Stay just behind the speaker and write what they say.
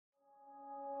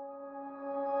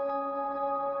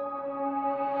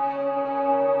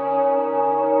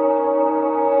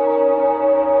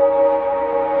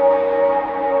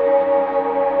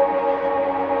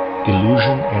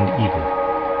illusion and evil.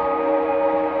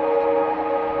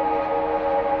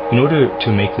 In order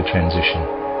to make the transition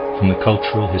from the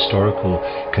cultural, historical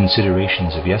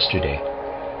considerations of yesterday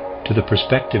to the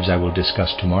perspectives I will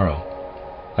discuss tomorrow,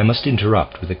 I must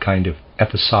interrupt with a kind of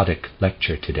episodic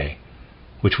lecture today,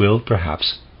 which will,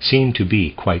 perhaps, seem to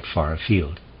be quite far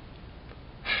afield.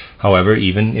 However,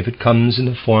 even if it comes in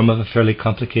the form of a fairly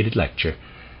complicated lecture,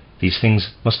 these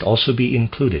things must also be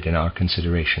included in our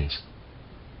considerations.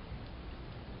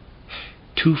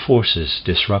 Two forces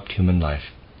disrupt human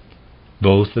life,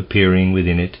 both appearing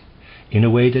within it in a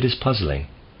way that is puzzling,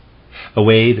 a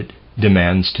way that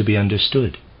demands to be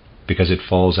understood, because it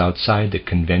falls outside the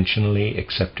conventionally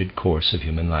accepted course of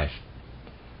human life.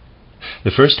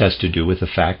 The first has to do with the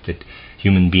fact that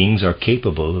human beings are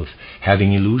capable of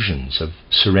having illusions, of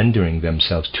surrendering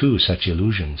themselves to such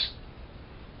illusions.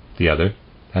 The other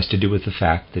has to do with the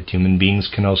fact that human beings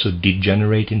can also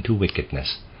degenerate into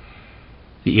wickedness.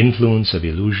 The influence of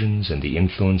illusions and the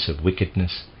influence of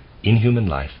wickedness in human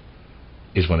life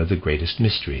is one of the greatest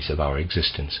mysteries of our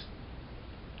existence.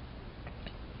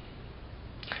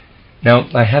 Now,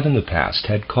 I have in the past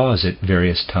had cause at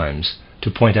various times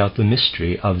to point out the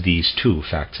mystery of these two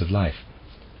facts of life.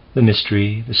 The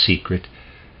mystery, the secret,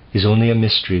 is only a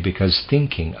mystery because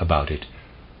thinking about it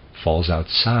falls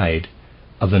outside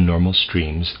of the normal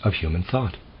streams of human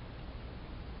thought.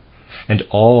 And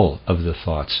all of the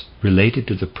thoughts related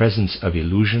to the presence of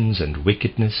illusions and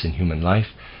wickedness in human life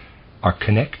are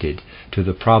connected to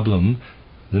the problem,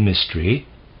 the mystery,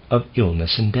 of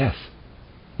illness and death,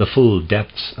 the full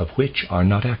depths of which are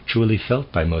not actually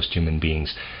felt by most human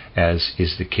beings, as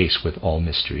is the case with all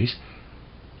mysteries,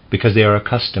 because they are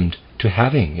accustomed to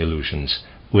having illusions,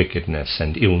 wickedness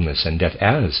and illness and death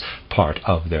as part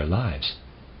of their lives.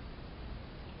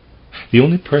 The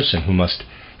only person who must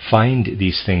find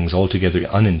these things altogether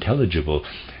unintelligible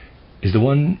is the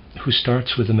one who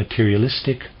starts with a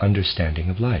materialistic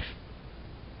understanding of life.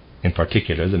 In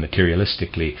particular, the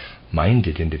materialistically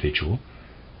minded individual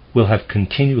will have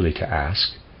continually to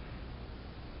ask,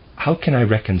 how can I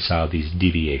reconcile these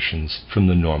deviations from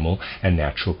the normal and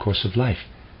natural course of life,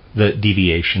 the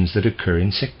deviations that occur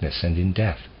in sickness and in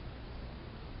death?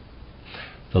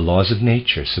 The laws of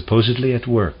nature, supposedly at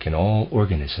work in all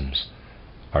organisms,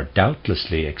 are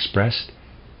doubtlessly expressed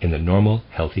in the normal,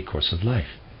 healthy course of life.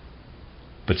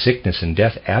 But sickness and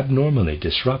death abnormally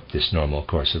disrupt this normal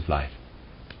course of life.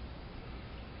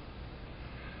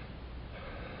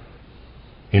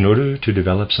 In order to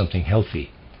develop something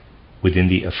healthy within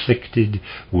the afflicted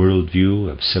worldview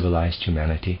of civilized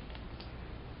humanity,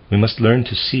 we must learn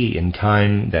to see in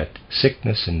time that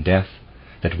sickness and death,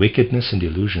 that wickedness and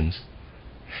illusions,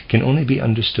 can only be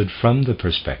understood from the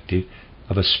perspective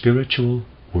of a spiritual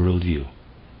worldview.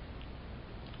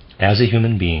 As a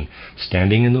human being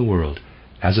standing in the world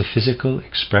as a physical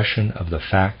expression of the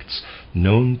facts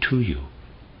known to you,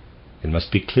 it must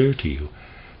be clear to you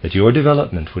that your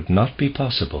development would not be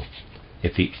possible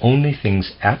if the only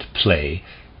things at play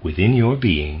within your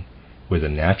being were the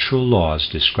natural laws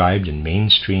described in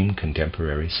mainstream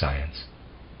contemporary science.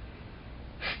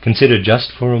 Consider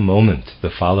just for a moment the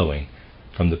following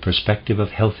from the perspective of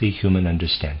healthy human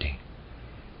understanding.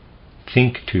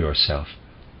 Think to yourself,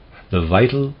 the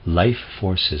vital life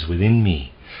forces within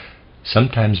me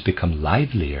sometimes become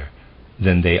livelier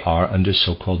than they are under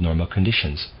so-called normal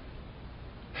conditions.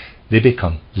 They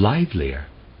become livelier,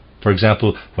 for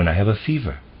example, when I have a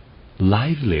fever,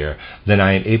 livelier than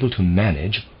I am able to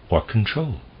manage or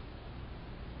control.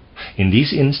 In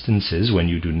these instances, when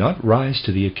you do not rise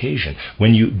to the occasion,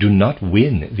 when you do not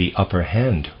win the upper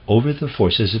hand over the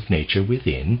forces of nature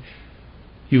within,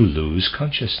 you lose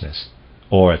consciousness,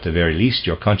 or at the very least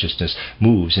your consciousness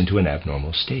moves into an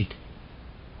abnormal state.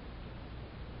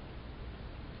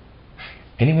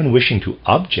 Anyone wishing to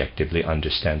objectively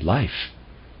understand life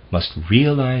must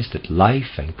realize that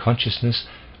life and consciousness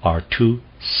are two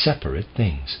separate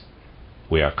things.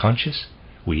 We are conscious,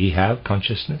 we have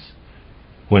consciousness,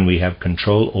 when we have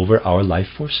control over our life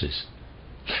forces.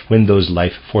 When those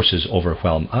life forces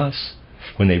overwhelm us,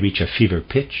 when they reach a fever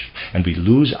pitch and we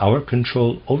lose our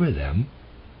control over them,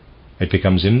 it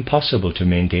becomes impossible to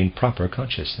maintain proper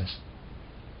consciousness.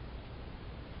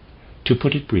 To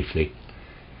put it briefly,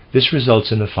 this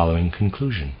results in the following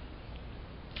conclusion.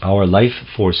 Our life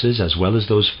forces, as well as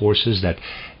those forces that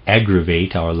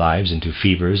aggravate our lives into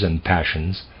fevers and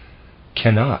passions,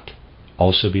 cannot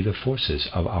also be the forces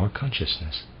of our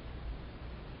consciousness.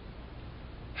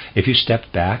 If you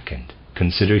step back and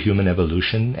consider human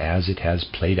evolution as it has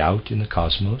played out in the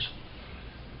cosmos,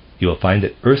 you will find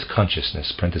that earth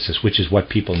consciousness, parenthesis, which is what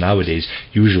people nowadays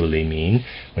usually mean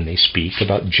when they speak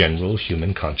about general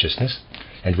human consciousness,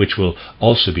 and which will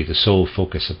also be the sole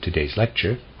focus of today's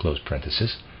lecture, close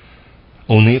parenthesis,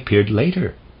 only appeared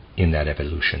later in that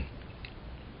evolution.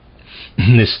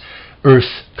 This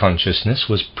earth consciousness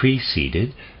was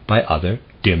preceded by other,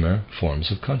 dimmer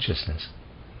forms of consciousness.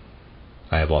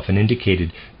 I have often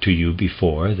indicated to you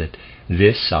before that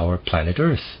this, our planet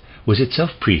Earth, was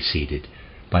itself preceded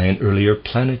by an earlier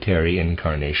planetary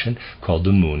incarnation called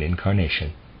the Moon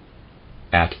Incarnation.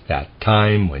 At that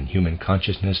time, when human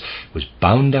consciousness was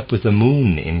bound up with the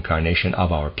Moon Incarnation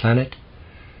of our planet,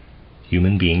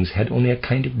 human beings had only a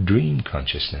kind of dream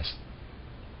consciousness.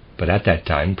 But at that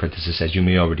time, parenthesis, as you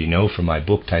may already know from my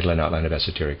book, Title and Outline of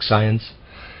Esoteric Science,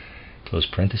 close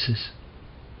parenthesis,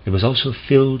 it was also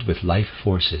filled with life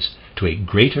forces to a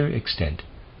greater extent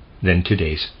than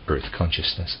today's Earth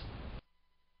consciousness.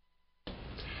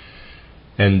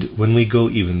 And when we go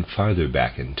even farther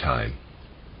back in time,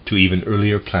 to even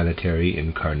earlier planetary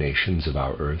incarnations of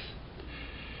our Earth,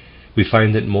 we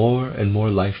find that more and more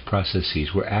life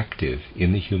processes were active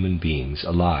in the human beings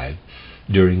alive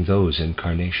during those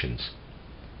incarnations.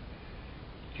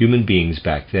 Human beings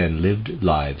back then lived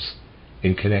lives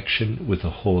in connection with the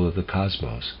whole of the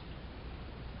cosmos.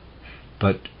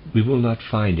 But we will not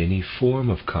find any form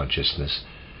of consciousness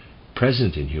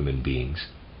present in human beings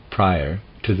prior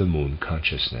to the Moon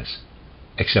consciousness,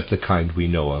 except the kind we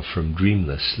know of from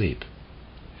dreamless sleep.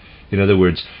 In other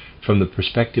words, from the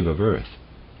perspective of Earth,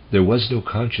 there was no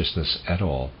consciousness at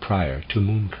all prior to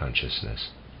Moon consciousness.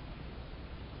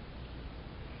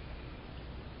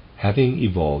 Having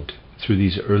evolved through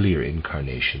these earlier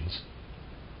incarnations,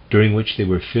 during which they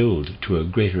were filled to a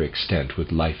greater extent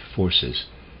with life forces,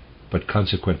 but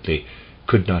consequently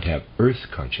could not have Earth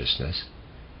consciousness,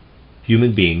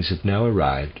 human beings have now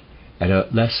arrived at a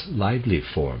less lively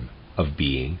form of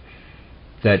being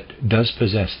that does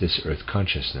possess this Earth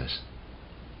consciousness.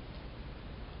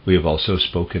 We have also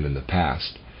spoken in the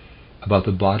past about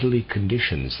the bodily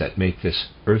conditions that make this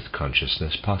Earth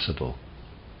consciousness possible.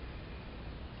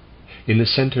 In the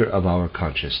center of our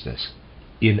consciousness,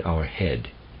 in our head,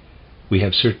 we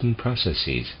have certain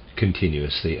processes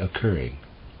continuously occurring.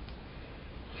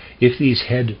 If these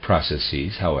head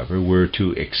processes, however, were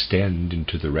to extend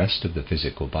into the rest of the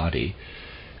physical body,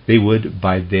 they would,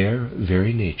 by their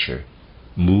very nature,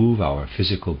 move our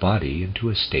physical body into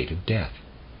a state of death.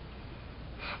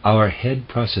 Our head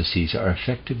processes are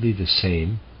effectively the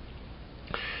same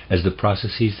as the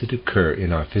processes that occur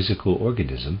in our physical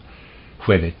organism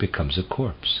when it becomes a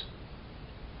corpse.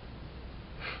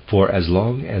 For as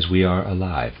long as we are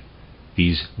alive,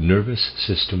 these nervous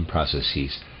system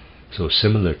processes, so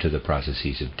similar to the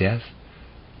processes of death,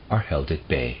 are held at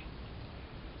bay.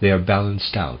 They are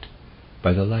balanced out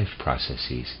by the life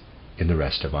processes in the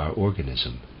rest of our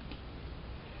organism.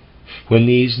 When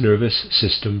these nervous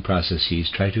system processes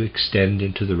try to extend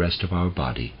into the rest of our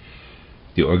body,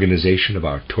 the organization of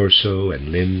our torso and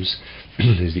limbs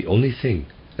is the only thing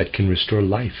that can restore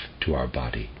life to our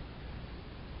body.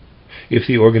 If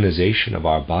the organization of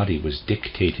our body was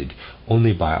dictated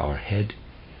only by our head,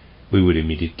 we would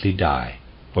immediately die,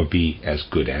 or be as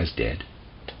good as dead.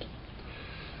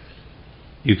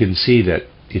 You can see that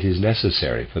it is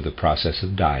necessary for the process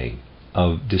of dying,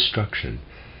 of destruction,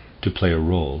 to play a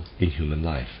role in human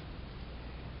life.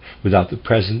 Without the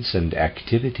presence and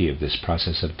activity of this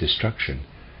process of destruction,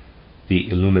 the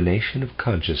illumination of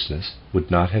consciousness would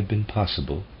not have been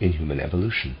possible in human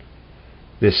evolution.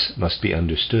 This must be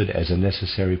understood as a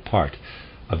necessary part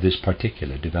of this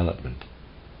particular development.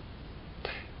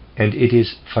 And it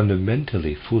is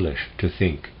fundamentally foolish to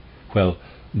think, well,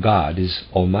 God is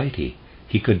almighty.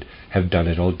 He could have done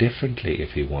it all differently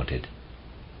if he wanted.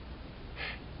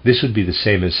 This would be the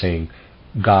same as saying,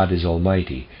 God is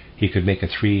almighty. He could make a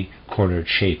three-cornered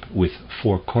shape with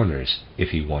four corners if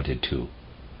he wanted to.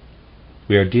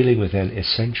 We are dealing with an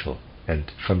essential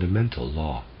and fundamental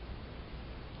law.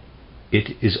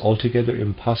 It is altogether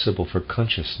impossible for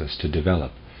consciousness to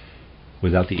develop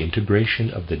without the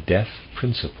integration of the death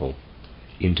principle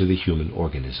into the human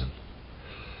organism.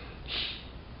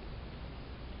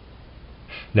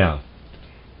 Now,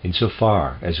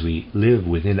 insofar as we live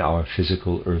within our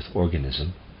physical earth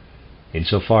organism,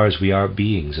 insofar as we are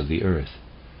beings of the earth,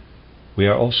 we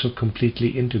are also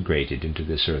completely integrated into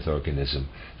this earth organism,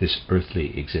 this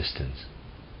earthly existence.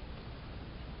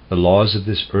 The laws of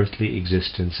this earthly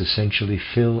existence essentially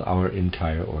fill our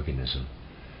entire organism.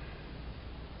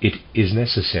 It is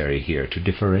necessary here to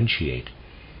differentiate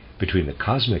between the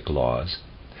cosmic laws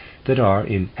that are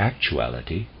in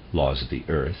actuality laws of the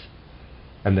earth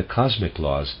and the cosmic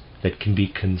laws that can be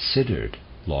considered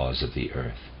laws of the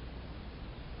earth.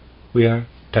 We are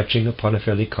touching upon a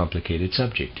fairly complicated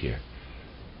subject here.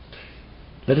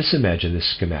 Let us imagine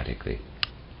this schematically.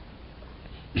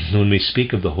 When we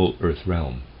speak of the whole earth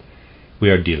realm, we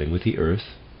are dealing with the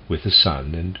earth, with the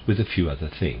sun, and with a few other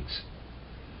things.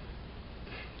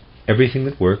 Everything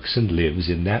that works and lives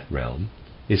in that realm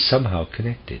is somehow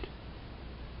connected.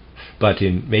 But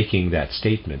in making that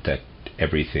statement that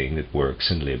everything that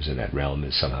works and lives in that realm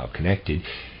is somehow connected,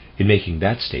 in making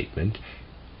that statement,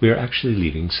 we are actually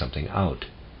leaving something out.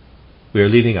 We are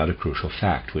leaving out a crucial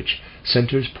fact which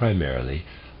centers primarily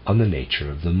on the nature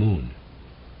of the moon.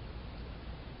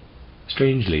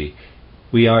 Strangely,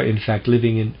 we are in fact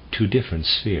living in two different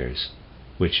spheres,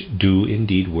 which do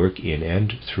indeed work in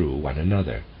and through one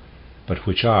another, but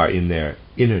which are, in their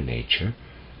inner nature,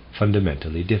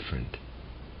 fundamentally different.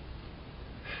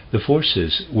 The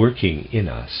forces working in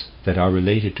us that are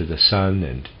related to the sun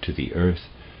and to the earth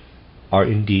are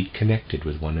indeed connected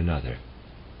with one another,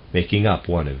 making up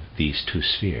one of these two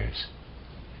spheres.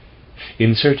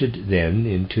 Inserted then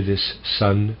into this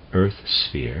sun-earth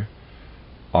sphere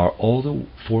are all the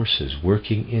forces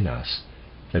working in us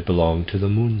that belong to the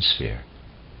moon sphere.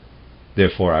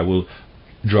 Therefore I will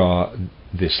draw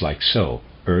this like so: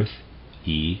 Earth,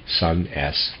 E, Sun,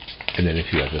 S, and then a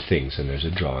few other things, and there's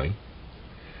a drawing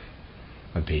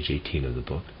on page 18 of the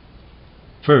book.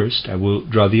 First, I will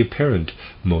draw the apparent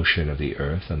motion of the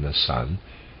earth and the sun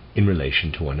in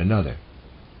relation to one another.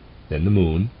 Then the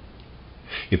moon.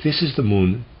 If this is the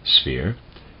moon sphere,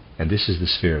 and this is the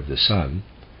sphere of the sun,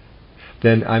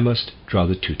 then I must draw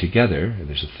the two together, and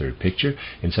there's a third picture,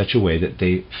 in such a way that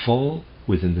they fall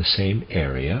within the same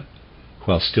area,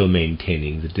 while still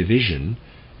maintaining the division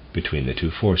between the two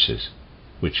forces,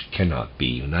 which cannot be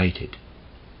united.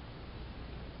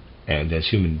 And as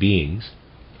human beings,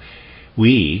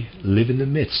 we live in the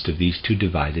midst of these two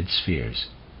divided spheres.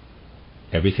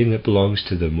 Everything that belongs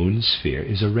to the moon sphere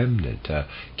is a remnant, a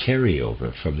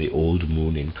carryover from the old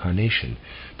moon incarnation.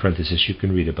 Parenthesis, you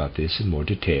can read about this in more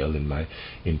detail in my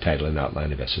Title and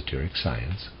Outline of Esoteric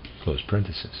Science. Close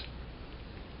parenthesis.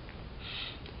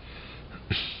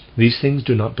 These things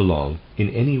do not belong in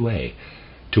any way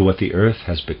to what the earth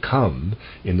has become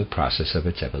in the process of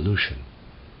its evolution.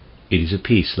 It is a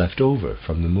piece left over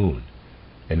from the moon,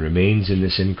 and remains in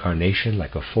this incarnation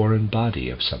like a foreign body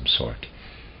of some sort,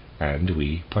 and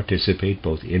we participate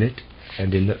both in it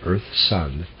and in the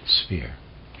earth-sun sphere.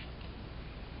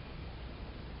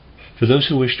 For those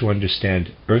who wish to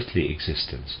understand earthly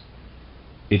existence,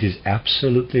 it is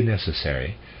absolutely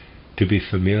necessary to be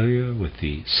familiar with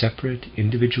the separate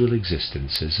individual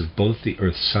existences of both the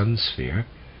earth-sun sphere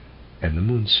and the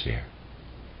moon sphere.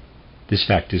 This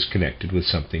fact is connected with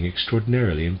something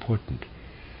extraordinarily important,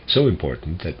 so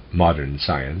important that modern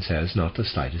science has not the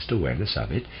slightest awareness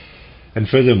of it, and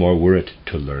furthermore, were it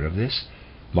to learn of this,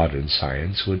 modern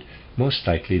science would most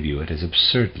likely view it as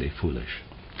absurdly foolish.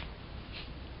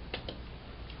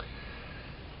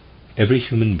 Every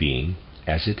human being,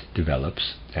 as it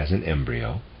develops as an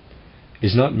embryo,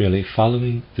 is not merely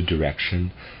following the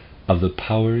direction of the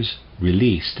powers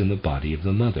released in the body of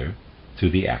the mother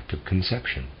through the act of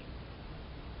conception.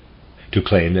 To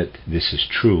claim that this is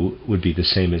true would be the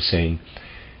same as saying,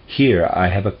 "Here I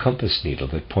have a compass needle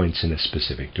that points in a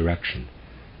specific direction.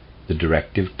 The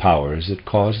directive powers that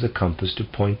cause the compass to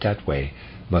point that way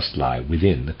must lie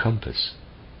within the compass."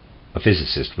 A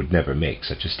physicist would never make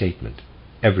such a statement.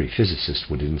 Every physicist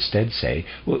would instead say,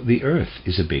 well, the earth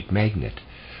is a big magnet.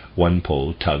 One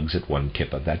pole tugs at one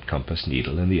tip of that compass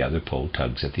needle, and the other pole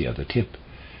tugs at the other tip.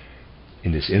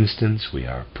 In this instance, we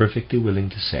are perfectly willing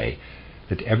to say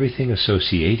that everything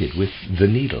associated with the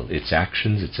needle, its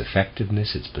actions, its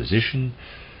effectiveness, its position,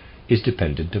 is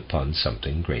dependent upon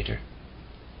something greater.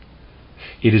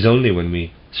 It is only when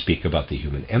we speak about the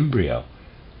human embryo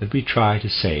that we try to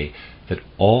say that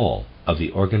all of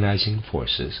the organizing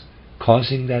forces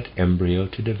causing that embryo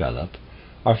to develop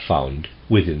are found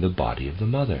within the body of the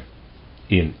mother.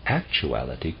 In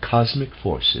actuality, cosmic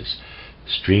forces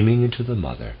streaming into the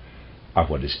mother are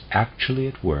what is actually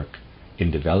at work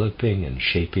in developing and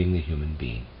shaping the human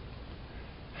being.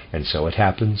 And so it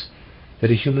happens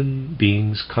that a human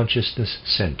being's consciousness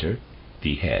center,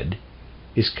 the head,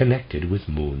 is connected with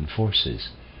moon forces,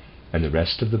 and the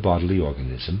rest of the bodily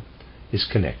organism is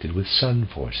connected with sun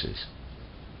forces.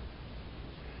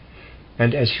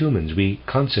 And as humans, we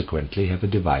consequently have a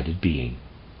divided being.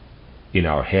 In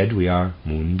our head we are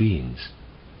moon beings.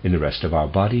 In the rest of our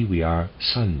body we are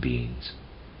sun beings.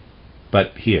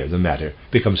 But here the matter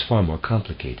becomes far more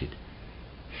complicated.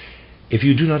 If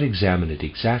you do not examine it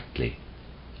exactly,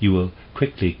 you will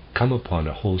quickly come upon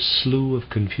a whole slew of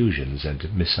confusions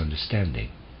and misunderstanding.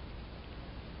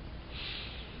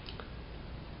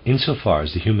 Insofar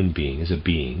as the human being is a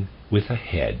being with a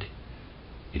head,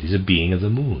 It is a being of the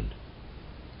moon.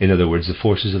 In other words, the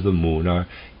forces of the moon are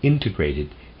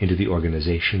integrated into the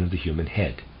organization of the human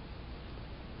head.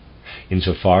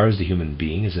 Insofar as the human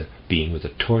being is a being with a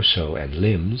torso and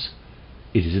limbs,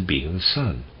 it is a being of the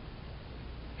sun.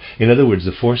 In other words,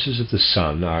 the forces of the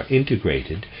sun are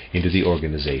integrated into the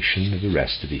organization of the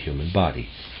rest of the human body,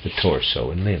 the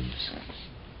torso and limbs.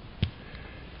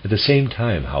 At the same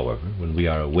time, however, when we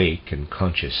are awake and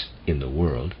conscious in the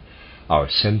world, our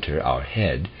center, our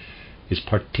head, is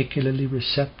particularly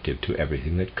receptive to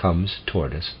everything that comes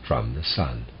toward us from the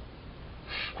sun.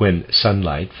 When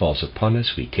sunlight falls upon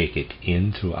us, we take it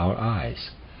in through our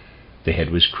eyes. The head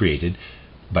was created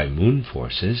by moon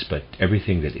forces, but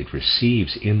everything that it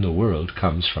receives in the world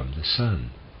comes from the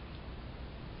sun.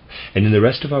 And in the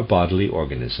rest of our bodily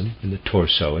organism, in the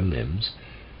torso and limbs,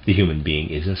 the human being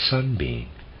is a sun being,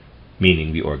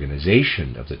 meaning the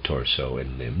organization of the torso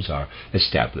and limbs are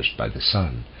established by the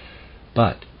sun.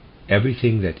 But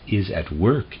everything that is at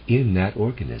work in that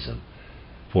organism,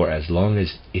 for as long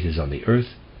as it is on the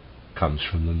earth, comes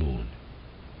from the moon.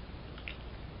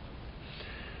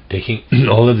 Taking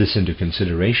all of this into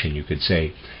consideration, you could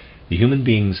say the human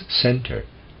being's center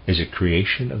is a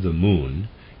creation of the moon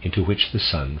into which the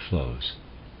sun flows.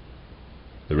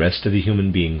 The rest of the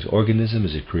human being's organism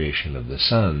is a creation of the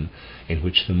sun in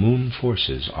which the moon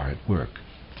forces are at work.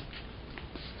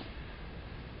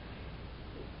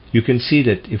 You can see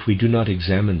that if we do not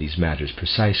examine these matters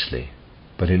precisely,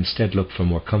 but instead look for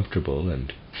more comfortable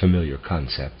and familiar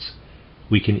concepts,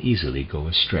 we can easily go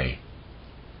astray.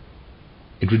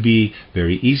 It would be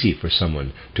very easy for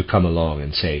someone to come along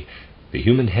and say, the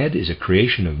human head is a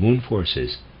creation of moon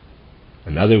forces.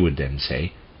 Another would then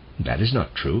say, that is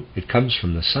not true, it comes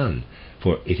from the sun,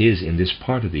 for it is in this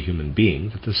part of the human being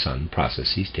that the sun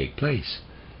processes take place.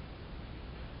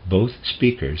 Both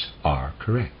speakers are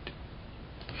correct.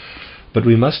 But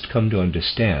we must come to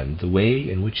understand the way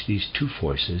in which these two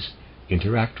forces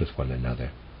interact with one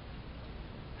another.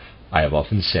 I have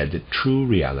often said that true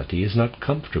reality is not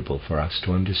comfortable for us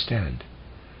to understand.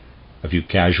 A few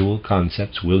casual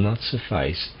concepts will not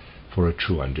suffice for a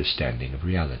true understanding of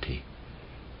reality.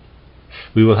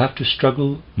 We will have to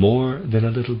struggle more than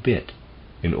a little bit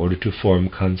in order to form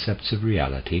concepts of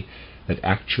reality that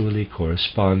actually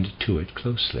correspond to it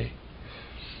closely.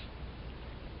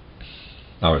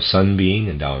 Our sun being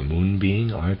and our moon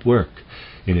being are at work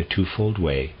in a twofold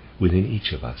way within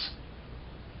each of us.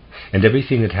 And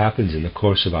everything that happens in the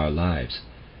course of our lives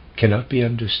cannot be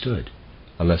understood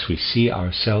unless we see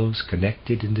ourselves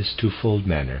connected in this twofold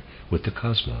manner with the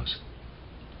cosmos.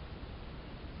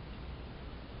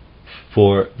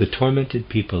 For the tormented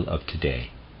people of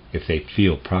today, if they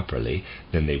feel properly,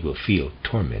 then they will feel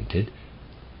tormented.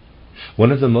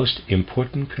 One of the most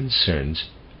important concerns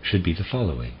should be the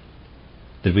following: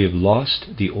 that we have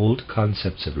lost the old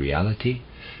concepts of reality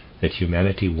that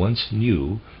humanity once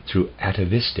knew through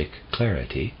atavistic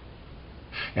clarity,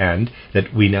 and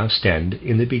that we now stand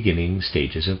in the beginning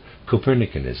stages of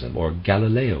Copernicanism or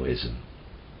Galileoism.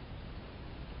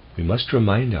 We must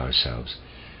remind ourselves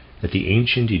that the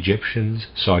ancient Egyptians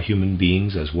saw human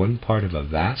beings as one part of a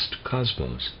vast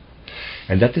cosmos,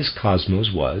 and that this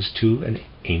cosmos was, to an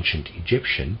ancient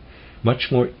Egyptian, much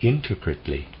more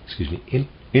intricately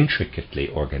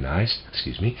organized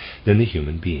than the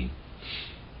human being.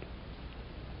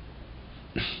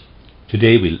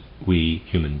 Today we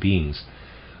human beings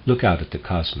look out at the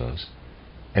cosmos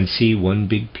and see one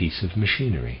big piece of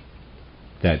machinery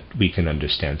that we can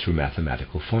understand through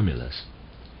mathematical formulas.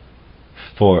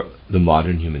 For the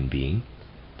modern human being,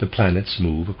 the planets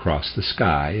move across the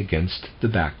sky against the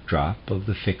backdrop of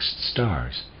the fixed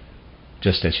stars,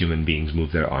 just as human beings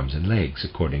move their arms and legs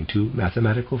according to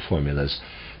mathematical formulas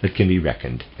that can be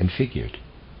reckoned and figured.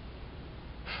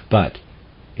 But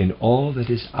in all that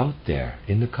is out there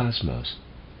in the cosmos,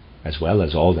 as well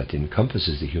as all that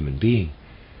encompasses the human being,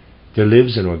 there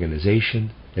lives an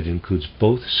organization that includes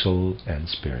both soul and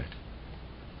spirit.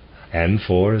 And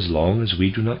for as long as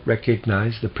we do not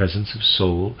recognize the presence of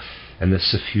soul and the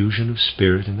suffusion of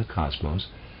spirit in the cosmos,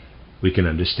 we can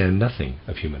understand nothing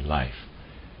of human life,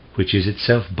 which is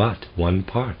itself but one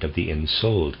part of the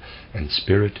ensouled and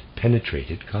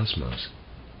spirit-penetrated cosmos.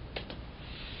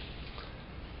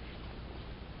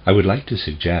 I would like to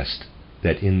suggest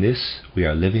that in this we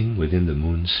are living within the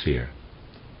moon sphere.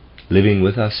 Living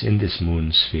with us in this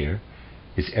moon sphere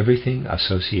is everything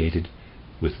associated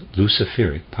with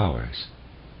luciferic powers.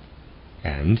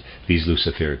 And these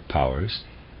luciferic powers,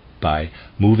 by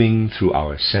moving through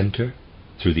our center,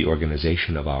 through the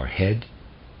organization of our head,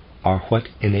 are what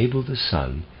enable the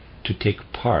sun to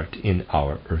take part in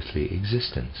our earthly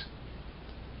existence.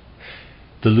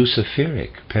 the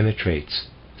luciferic penetrates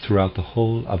throughout the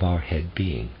whole of our head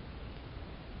being,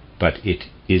 but it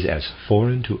is as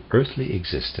foreign to earthly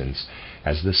existence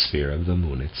as the sphere of the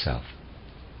moon itself.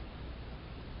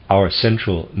 Our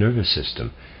central nervous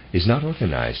system is not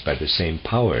organized by the same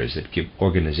powers that give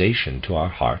organization to our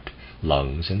heart,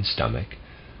 lungs, and stomach,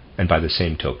 and by the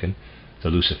same token, the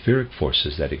luciferic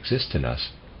forces that exist in us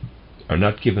are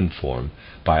not given form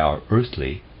by our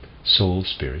earthly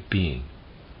soul-spirit being.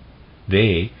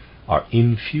 They are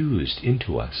infused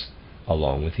into us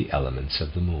along with the elements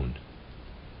of the moon.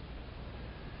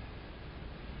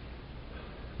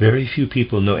 Very few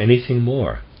people know anything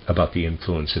more about the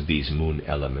influence of these moon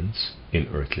elements in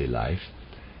earthly life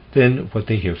than what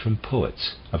they hear from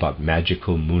poets about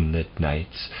magical moonlit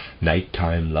nights,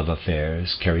 nighttime love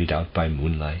affairs carried out by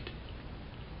moonlight.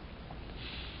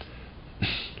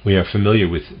 We are familiar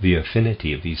with the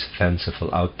affinity of these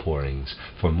fanciful outpourings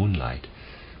for moonlight,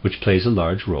 which plays a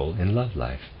large role in love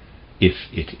life, if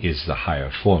it is the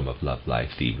higher form of love life,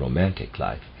 the romantic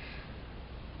life.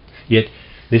 Yet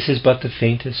this is but the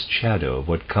faintest shadow of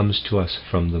what comes to us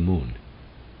from the moon.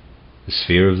 The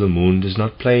sphere of the moon does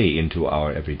not play into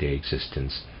our everyday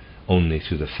existence only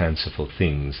through the fanciful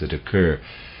things that occur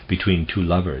between two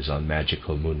lovers on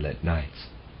magical moonlit nights.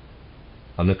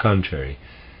 On the contrary,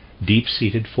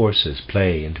 deep-seated forces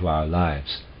play into our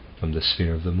lives from the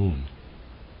sphere of the moon,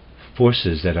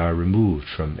 forces that are removed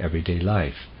from everyday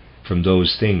life, from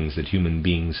those things that human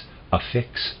beings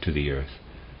affix to the earth,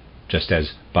 just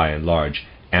as, by and large,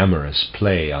 amorous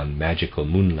play on magical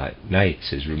moonlight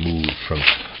nights is removed from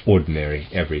ordinary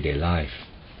everyday life.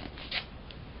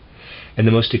 And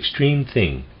the most extreme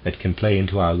thing that can play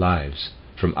into our lives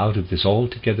from out of this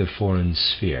altogether foreign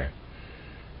sphere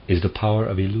is the power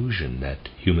of illusion that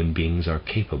human beings are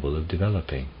capable of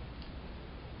developing.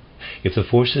 If the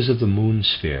forces of the moon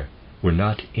sphere were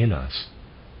not in us,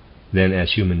 then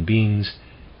as human beings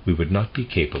we would not be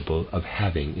capable of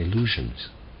having illusions.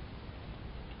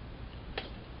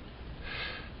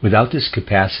 Without this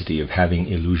capacity of having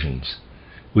illusions,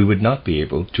 we would not be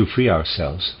able to free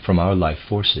ourselves from our life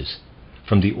forces,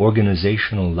 from the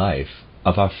organizational life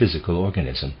of our physical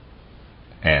organism,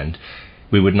 and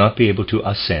we would not be able to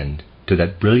ascend to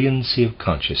that brilliancy of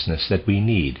consciousness that we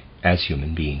need as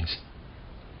human beings.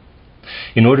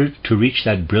 In order to reach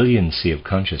that brilliancy of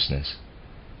consciousness,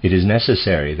 it is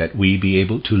necessary that we be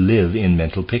able to live in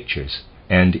mental pictures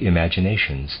and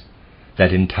imaginations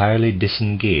that entirely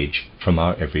disengage from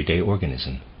our everyday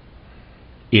organism.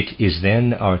 It is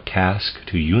then our task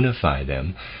to unify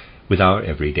them with our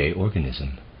everyday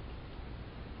organism.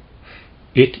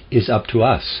 It is up to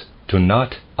us to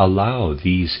not allow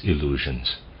these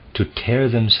illusions to tear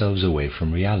themselves away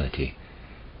from reality,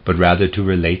 but rather to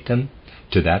relate them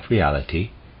to that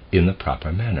reality in the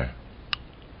proper manner.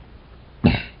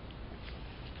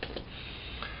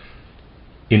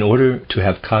 In order to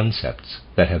have concepts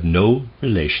that have no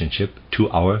relationship to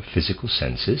our physical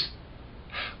senses,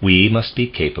 we must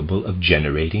be capable of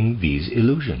generating these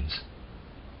illusions.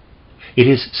 It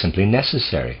is simply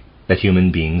necessary that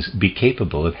human beings be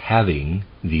capable of having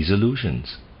these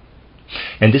illusions.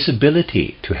 And this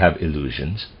ability to have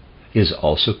illusions is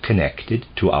also connected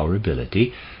to our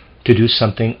ability to do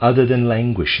something other than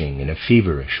languishing in a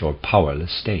feverish or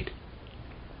powerless state.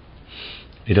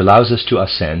 It allows us to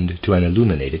ascend to an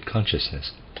illuminated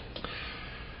consciousness.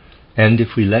 And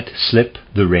if we let slip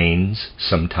the reins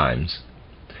sometimes,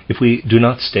 if we do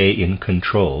not stay in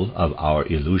control of our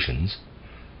illusions,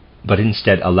 but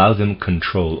instead allow them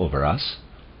control over us,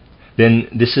 then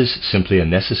this is simply a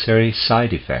necessary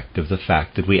side effect of the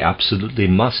fact that we absolutely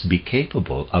must be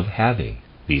capable of having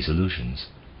these illusions.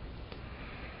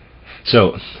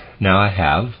 So, now I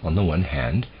have, on the one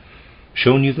hand,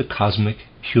 shown you the cosmic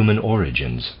human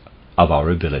origins of our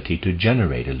ability to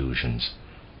generate illusions,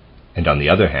 and on the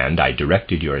other hand, I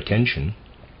directed your attention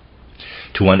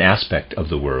to one aspect of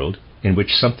the world in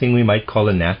which something we might call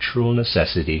a natural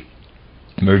necessity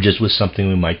merges with something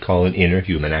we might call an inner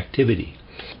human activity.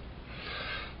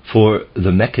 For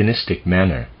the mechanistic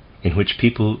manner in which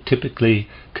people typically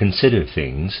consider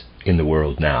things in the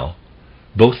world now,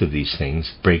 both of these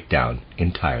things break down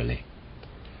entirely.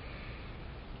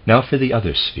 Now for the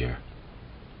other sphere.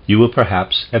 You will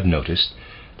perhaps have noticed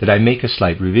that I make a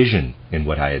slight revision in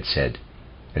what I had said,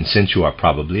 and since you are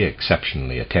probably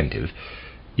exceptionally attentive,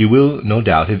 you will no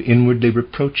doubt have inwardly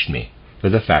reproached me for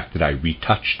the fact that I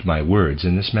retouched my words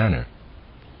in this manner.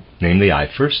 Namely, I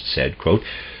first said, quote,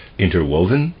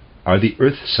 "Interwoven are the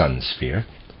Earth-Sun sphere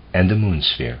and the Moon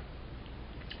sphere."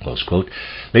 Close quote.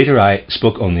 Later I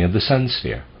spoke only of the Sun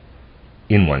sphere.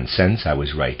 In one sense I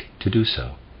was right to do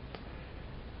so.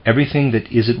 everything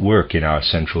that is at work in our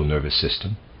central nervous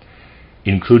system,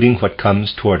 including what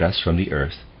comes toward us from the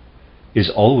earth,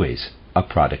 is always a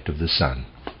product of the sun.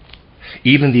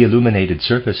 Even the illuminated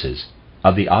surfaces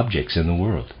of the objects in the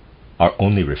world are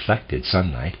only reflected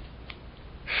sunlight.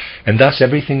 And thus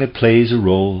everything that plays a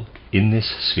role in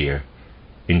this sphere,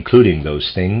 including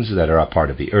those things that are a part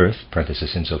of the earth,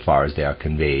 parenthesis, insofar as they are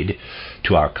conveyed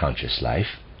to our conscious life,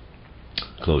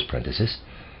 close parenthesis,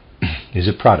 is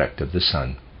a product of the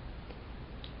sun.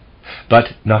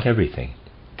 But not everything.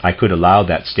 I could allow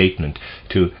that statement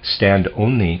to stand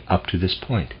only up to this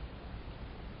point.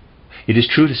 It is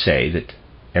true to say that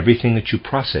everything that you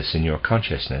process in your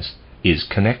consciousness is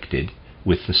connected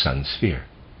with the sun sphere.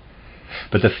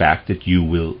 But the fact that you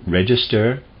will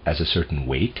register as a certain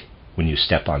weight when you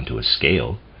step onto a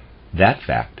scale, that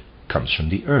fact comes from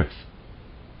the earth.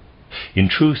 In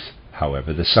truth,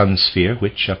 however, the sun sphere,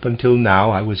 which up until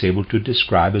now I was able to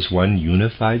describe as one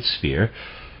unified sphere,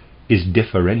 is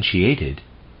differentiated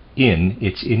in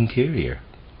its interior.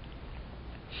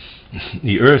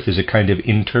 The earth is a kind of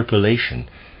interpolation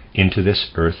into this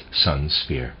earth-sun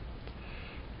sphere.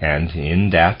 And in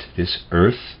that this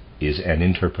earth is an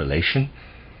interpolation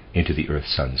into the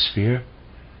earth-sun sphere,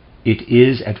 it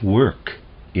is at work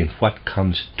in what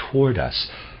comes toward us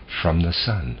from the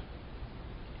sun.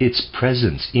 Its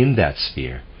presence in that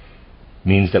sphere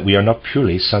means that we are not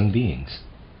purely sun beings.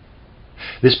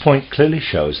 This point clearly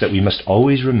shows that we must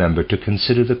always remember to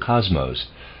consider the cosmos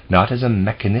not as a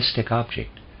mechanistic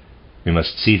object. We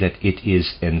must see that it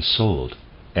is ensouled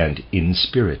and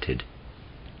inspirited.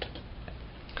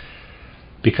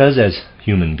 Because as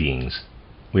human beings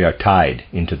we are tied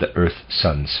into the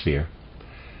earth-sun sphere,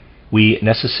 we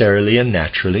necessarily and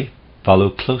naturally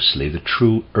follow closely the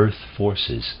true earth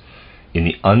forces in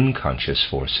the unconscious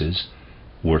forces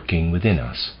working within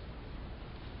us.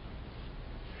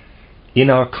 In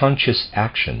our conscious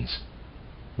actions,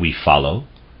 we follow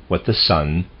what the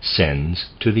sun sends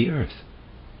to the earth.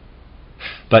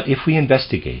 But if we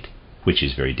investigate, which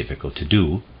is very difficult to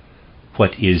do,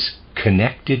 what is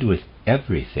connected with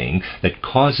everything that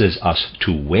causes us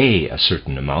to weigh a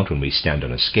certain amount when we stand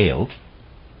on a scale,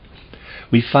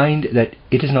 we find that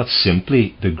it is not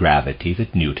simply the gravity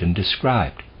that Newton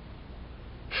described.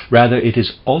 Rather, it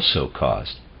is also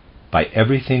caused by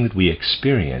everything that we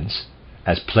experience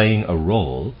as playing a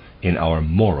role in our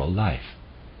moral life.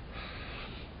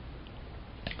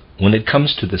 When it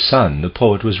comes to the sun, the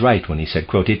poet was right when he said,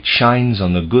 quote, "It shines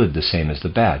on the good the same as the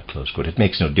bad," close quote. It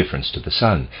makes no difference to the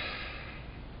sun.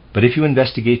 But if you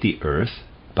investigate the earth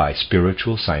by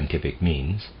spiritual scientific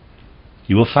means,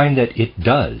 you will find that it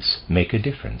does make a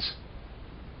difference.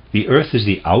 The earth is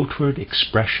the outward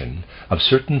expression of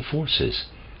certain forces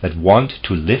that want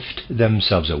to lift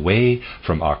themselves away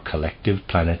from our collective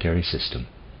planetary system.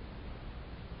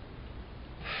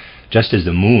 Just as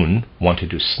the moon wanted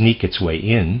to sneak its way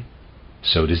in,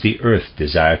 so does the earth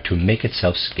desire to make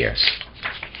itself scarce.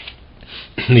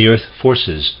 The earth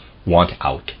forces want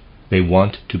out. They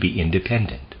want to be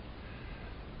independent.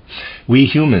 We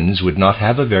humans would not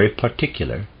have a very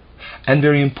particular and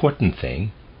very important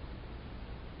thing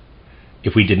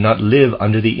if we did not live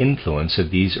under the influence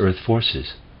of these earth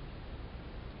forces.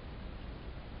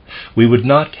 We would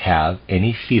not have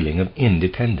any feeling of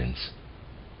independence.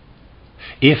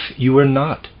 If you were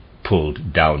not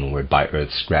pulled downward by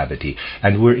Earth's gravity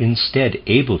and were instead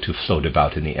able to float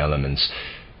about in the elements,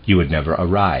 you would never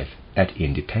arrive at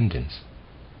independence.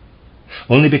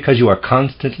 Only because you are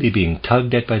constantly being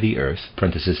tugged at by the earth,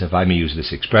 parenthesis, if I may use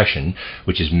this expression,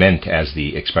 which is meant as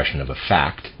the expression of a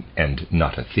fact and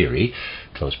not a theory,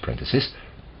 close parenthesis,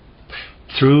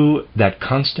 through that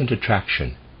constant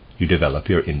attraction you develop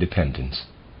your independence.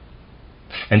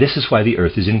 And this is why the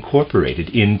earth is incorporated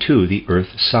into the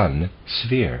earth-sun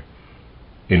sphere,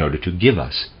 in order to give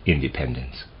us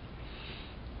independence.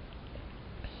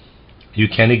 You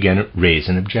can again raise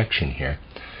an objection here,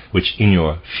 which in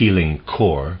your feeling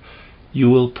core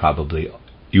you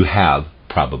have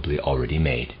probably already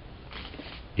made.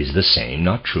 Is the same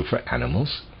not true for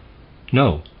animals?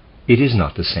 No, it is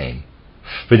not the same.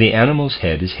 For the animal's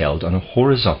head is held on a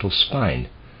horizontal spine.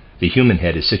 The human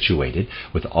head is situated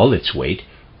with all its weight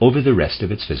over the rest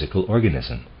of its physical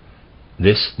organism.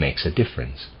 This makes a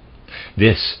difference.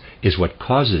 This is what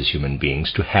causes human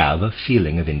beings to have a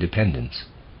feeling of independence.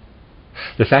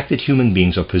 The fact that human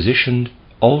beings are positioned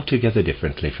altogether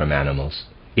differently from animals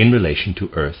in relation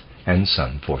to earth and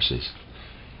sun forces.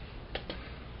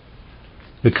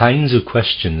 The kinds of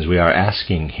questions we are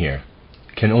asking here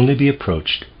can only be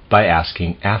approached by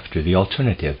asking after the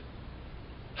alternative.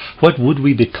 What would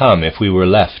we become if we were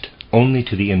left only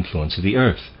to the influence of the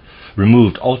earth,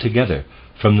 removed altogether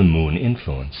from the moon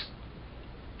influence?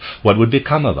 What would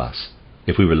become of us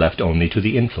if we were left only to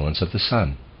the influence of the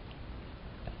sun?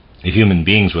 If human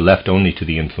beings were left only to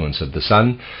the influence of the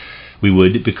sun, we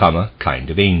would become a kind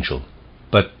of angel,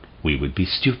 but we would be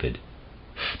stupid.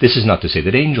 This is not to say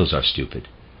that angels are stupid.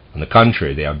 On the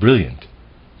contrary, they are brilliant.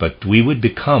 But we would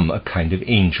become a kind of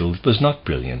angel that was not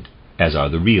brilliant, as are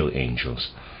the real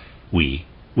angels. We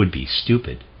would be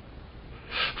stupid.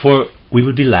 For we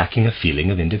would be lacking a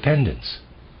feeling of independence.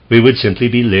 We would simply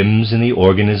be limbs in the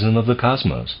organism of the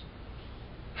cosmos.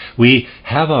 We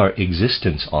have our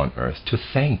existence on earth to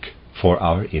thank for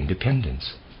our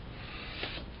independence.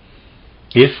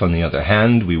 If, on the other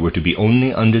hand, we were to be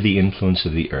only under the influence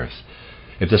of the earth,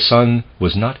 if the sun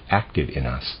was not active in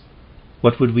us,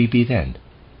 what would we be then?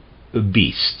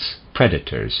 Beasts,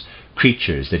 predators,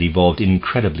 creatures that evolved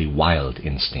incredibly wild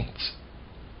instincts.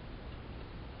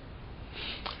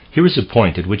 Here is a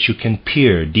point at which you can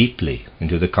peer deeply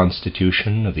into the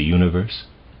constitution of the universe,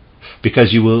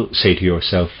 because you will say to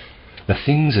yourself, the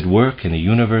things at work in the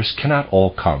universe cannot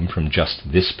all come from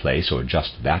just this place or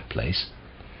just that place.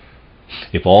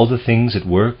 If all the things at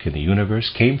work in the universe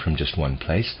came from just one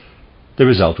place, the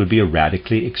result would be a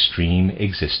radically extreme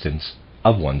existence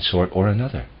of one sort or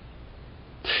another.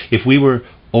 If we were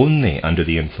only under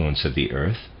the influence of the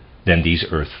earth, then these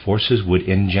earth forces would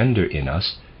engender in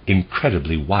us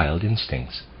incredibly wild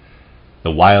instincts.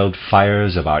 The wild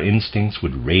fires of our instincts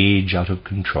would rage out of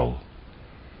control.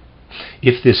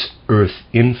 If this earth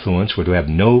influence were to have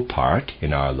no part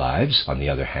in our lives, on the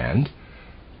other hand,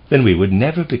 then we would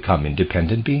never become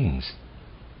independent beings.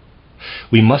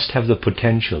 We must have the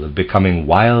potential of becoming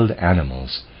wild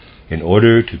animals in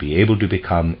order to be able to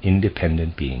become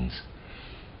independent beings.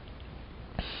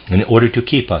 In order to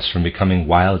keep us from becoming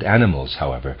wild animals,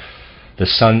 however, the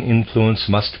sun influence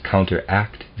must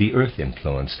counteract the earth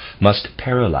influence, must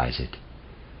paralyze it.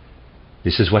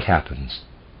 This is what happens.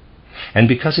 And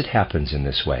because it happens in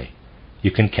this way,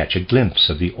 you can catch a glimpse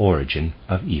of the origin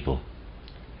of evil.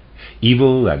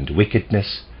 Evil and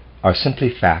wickedness are simply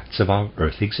facts of our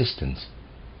earth existence.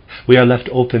 We are left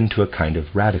open to a kind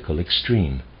of radical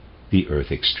extreme, the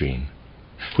earth extreme,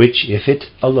 which, if it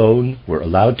alone were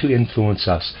allowed to influence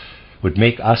us, would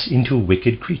make us into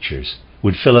wicked creatures,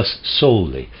 would fill us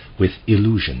solely with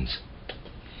illusions.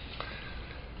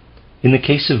 In the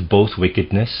case of both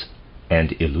wickedness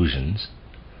and illusions,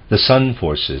 the sun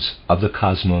forces of the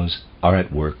cosmos are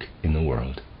at work in the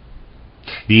world.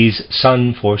 These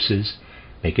sun forces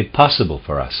make it possible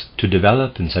for us to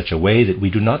develop in such a way that we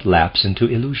do not lapse into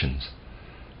illusions.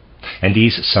 And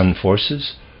these sun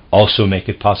forces also make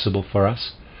it possible for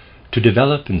us to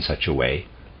develop in such a way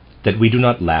that we do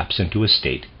not lapse into a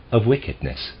state of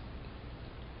wickedness.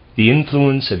 The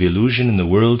influence of illusion in the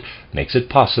world makes it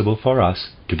possible for us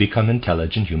to become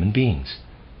intelligent human beings.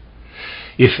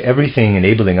 If everything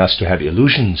enabling us to have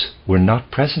illusions were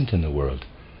not present in the world,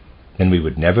 then we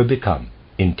would never become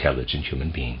intelligent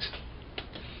human beings.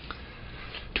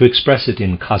 To express it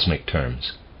in cosmic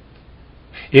terms,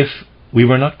 if we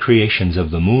were not creations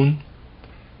of the moon,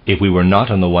 if we were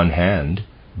not, on the one hand,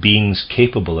 beings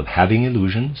capable of having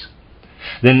illusions,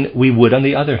 then we would, on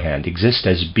the other hand, exist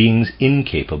as beings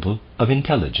incapable of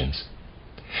intelligence.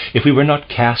 If we were not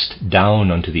cast down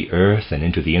onto the earth and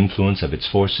into the influence of its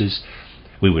forces,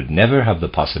 we would never have the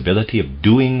possibility of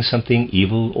doing something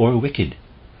evil or wicked.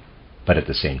 But at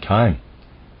the same time,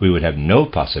 we would have no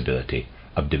possibility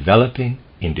of developing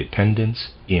independence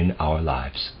in our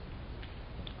lives.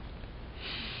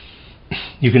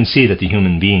 You can see that the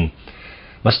human being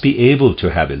must be able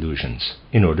to have illusions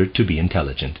in order to be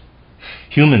intelligent.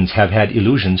 Humans have had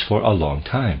illusions for a long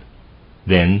time.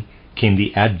 Then came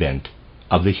the advent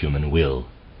of the human will,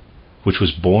 which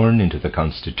was born into the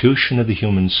constitution of the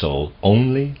human soul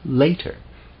only later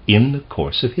in the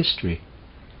course of history.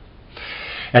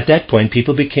 At that point,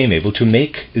 people became able to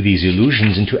make these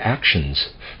illusions into actions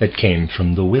that came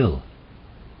from the will.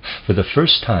 For the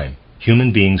first time,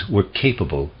 human beings were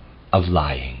capable of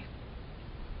lying.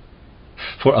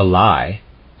 For a lie,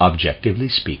 objectively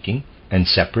speaking, and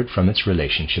separate from its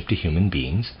relationship to human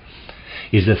beings,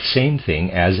 is the same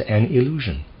thing as an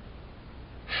illusion.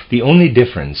 The only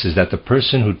difference is that the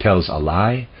person who tells a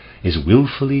lie is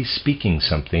willfully speaking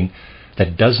something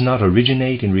that does not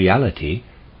originate in reality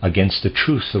against the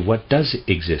truth of what does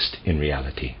exist in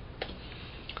reality.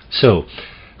 So,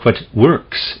 what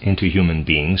works into human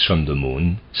beings from the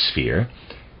moon sphere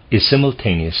is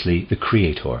simultaneously the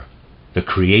creator, the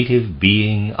creative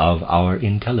being of our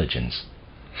intelligence,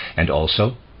 and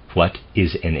also what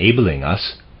is enabling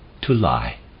us to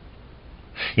lie.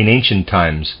 In ancient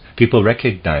times, people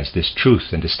recognized this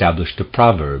truth and established a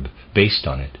proverb based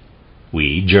on it.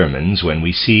 We, Germans, when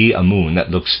we see a moon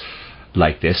that looks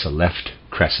like this, a left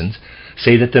crescent,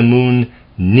 say that the moon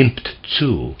nimmt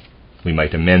zu. We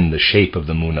might amend the shape of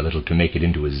the moon a little to make it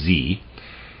into a Z.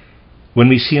 When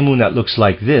we see a moon that looks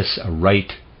like this, a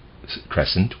right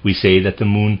crescent, we say that the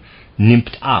moon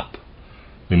nimmt ab.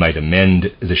 We might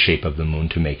amend the shape of the moon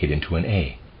to make it into an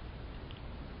A.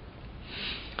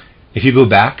 If you go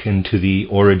back into the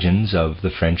origins of the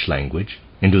French language,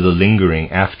 into the lingering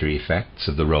after effects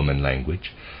of the Roman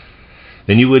language,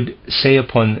 then you would say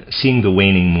upon seeing the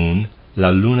waning moon, la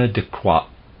luna décroît,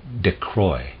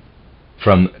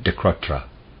 from décroître.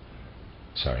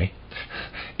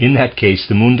 In that case,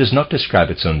 the moon does not describe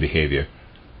its own behavior.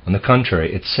 On the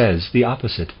contrary, it says the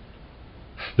opposite.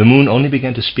 The moon only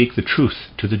began to speak the truth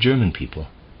to the German people.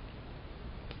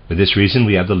 For this reason,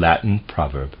 we have the Latin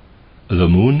proverb, the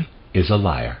moon is a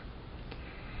liar.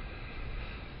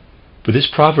 But this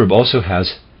proverb also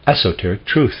has esoteric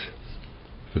truth.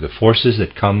 For the forces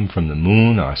that come from the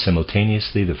moon are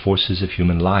simultaneously the forces of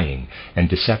human lying and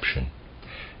deception.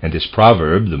 And this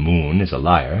proverb, the moon is a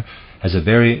liar, has a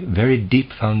very, very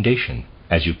deep foundation,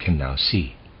 as you can now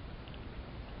see.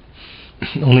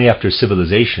 Only after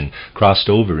civilization crossed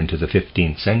over into the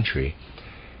 15th century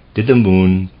did the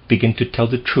moon begin to tell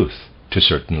the truth to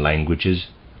certain languages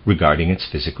regarding its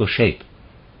physical shape,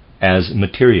 as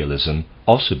materialism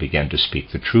also began to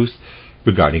speak the truth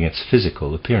regarding its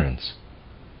physical appearance.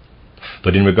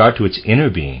 But in regard to its inner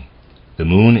being, the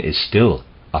moon is still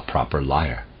a proper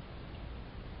liar.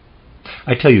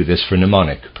 I tell you this for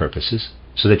mnemonic purposes,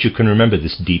 so that you can remember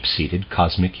this deep-seated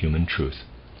cosmic human truth.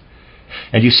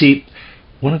 And you see,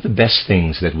 one of the best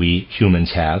things that we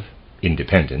humans have,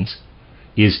 independence,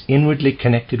 is inwardly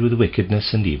connected with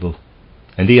wickedness and evil,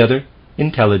 and the other,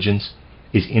 intelligence,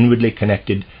 is inwardly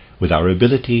connected with our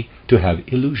ability to have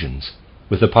illusions,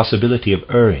 with the possibility of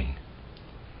erring.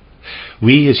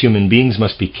 We as human beings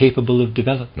must be capable of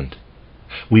development.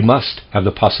 We must have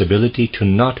the possibility to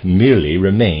not merely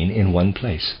remain in one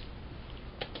place.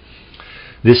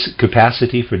 This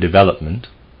capacity for development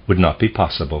would not be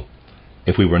possible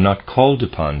if we were not called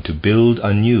upon to build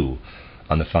anew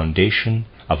on the foundation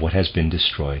of what has been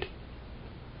destroyed.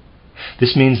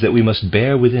 This means that we must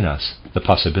bear within us the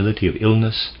possibility of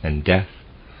illness and death,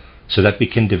 so that we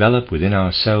can develop within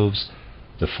ourselves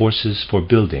the forces for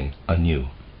building anew.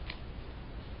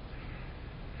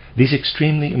 These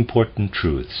extremely important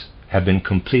truths have been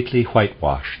completely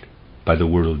whitewashed by the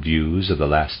worldviews of the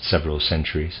last several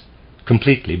centuries,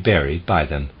 completely buried by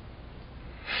them.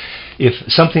 If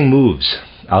something moves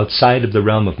outside of the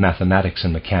realm of mathematics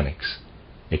and mechanics,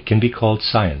 it can be called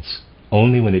science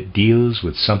only when it deals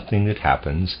with something that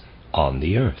happens on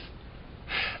the earth.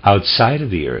 Outside of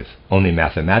the earth, only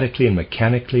mathematically and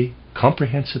mechanically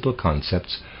comprehensible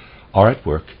concepts are at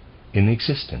work in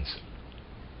existence.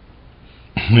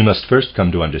 We must first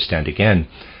come to understand again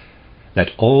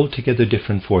that altogether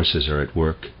different forces are at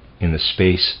work in the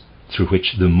space through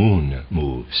which the moon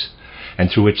moves, and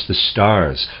through which the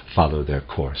stars follow their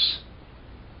course,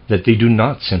 that they do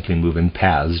not simply move in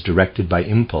paths directed by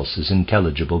impulses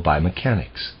intelligible by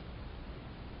mechanics.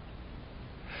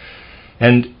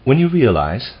 And when you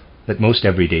realize that most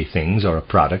everyday things are a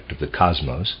product of the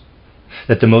cosmos,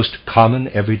 that the most common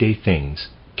everyday things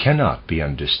cannot be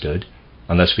understood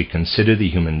unless we consider the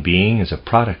human being as a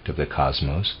product of the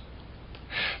cosmos,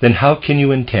 then how can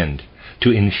you intend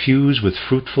to infuse with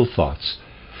fruitful thoughts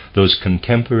those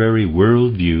contemporary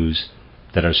world views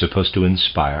that are supposed to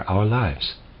inspire our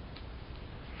lives?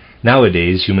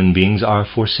 Nowadays, human beings are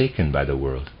forsaken by the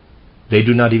world. They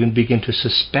do not even begin to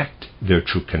suspect their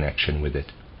true connection with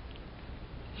it.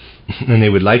 And they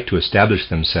would like to establish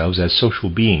themselves as social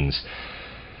beings,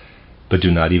 but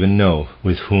do not even know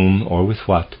with whom or with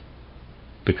what,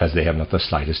 because they have not the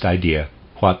slightest idea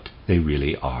what they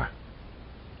really are.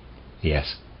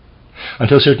 Yes,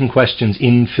 until certain questions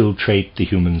infiltrate the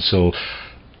human soul,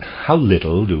 how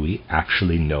little do we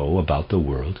actually know about the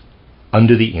world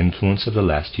under the influence of the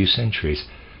last few centuries?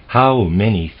 How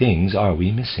many things are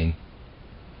we missing?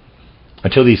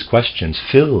 Until these questions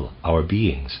fill our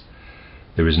beings,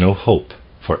 there is no hope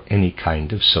for any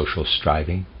kind of social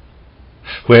striving.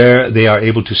 Where they are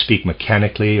able to speak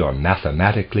mechanically or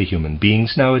mathematically, human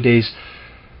beings nowadays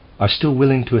are still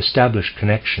willing to establish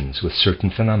connections with certain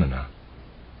phenomena.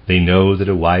 They know that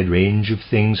a wide range of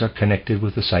things are connected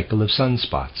with the cycle of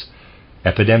sunspots,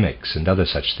 epidemics, and other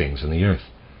such things on the earth.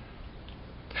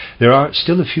 There are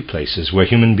still a few places where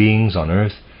human beings on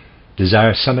earth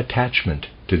desire some attachment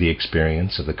to the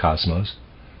experience of the cosmos,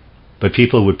 but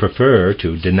people would prefer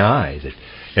to deny that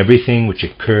everything which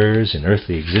occurs in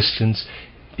earthly existence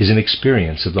is an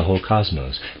experience of the whole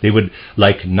cosmos. They would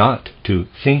like not to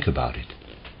think about it.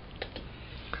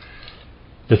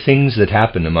 The things that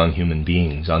happen among human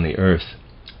beings on the earth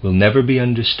will never be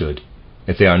understood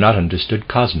if they are not understood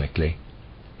cosmically.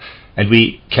 And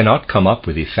we cannot come up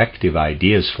with effective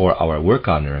ideas for our work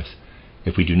on earth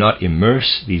if we do not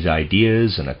immerse these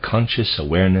ideas in a conscious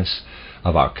awareness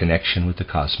of our connection with the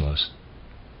cosmos.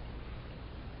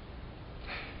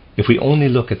 If we only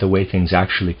look at the way things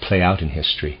actually play out in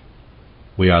history,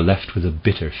 we are left with a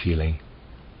bitter feeling.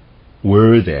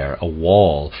 Were there a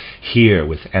wall here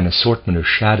with an assortment of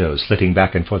shadows flitting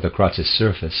back and forth across its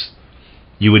surface,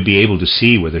 you would be able to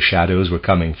see where the shadows were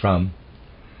coming from.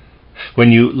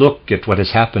 When you look at what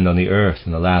has happened on the earth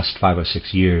in the last 5 or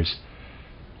 6 years,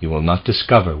 you will not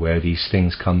discover where these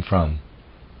things come from,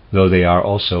 though they are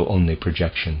also only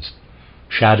projections,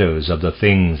 shadows of the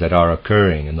things that are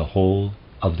occurring in the whole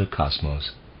of the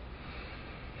cosmos.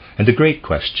 And the great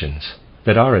questions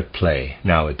that are at play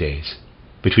nowadays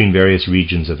between various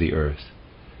regions of the earth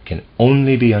can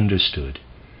only be understood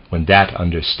when that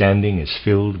understanding is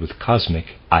filled with cosmic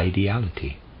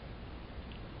ideality.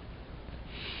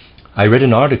 I read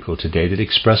an article today that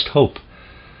expressed hope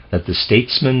that the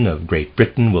statesmen of Great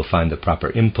Britain will find the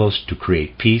proper impulse to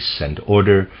create peace and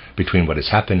order between what is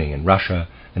happening in Russia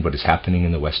and what is happening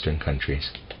in the Western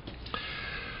countries.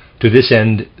 To this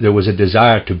end, there was a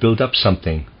desire to build up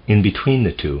something in between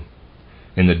the two,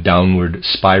 in the downward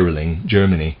spiraling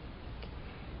Germany.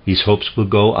 These hopes will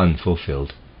go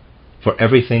unfulfilled, for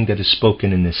everything that is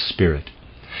spoken in this spirit,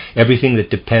 everything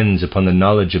that depends upon the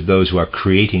knowledge of those who are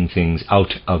creating things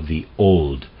out of the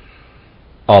old,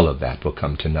 all of that will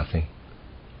come to nothing.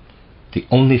 The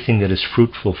only thing that is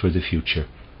fruitful for the future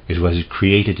is what is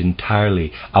created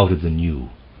entirely out of the new.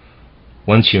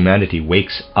 Once humanity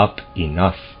wakes up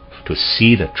enough to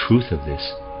see the truth of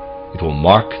this, it will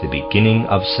mark the beginning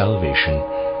of salvation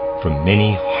from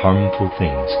many harmful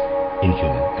things in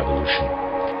human evolution.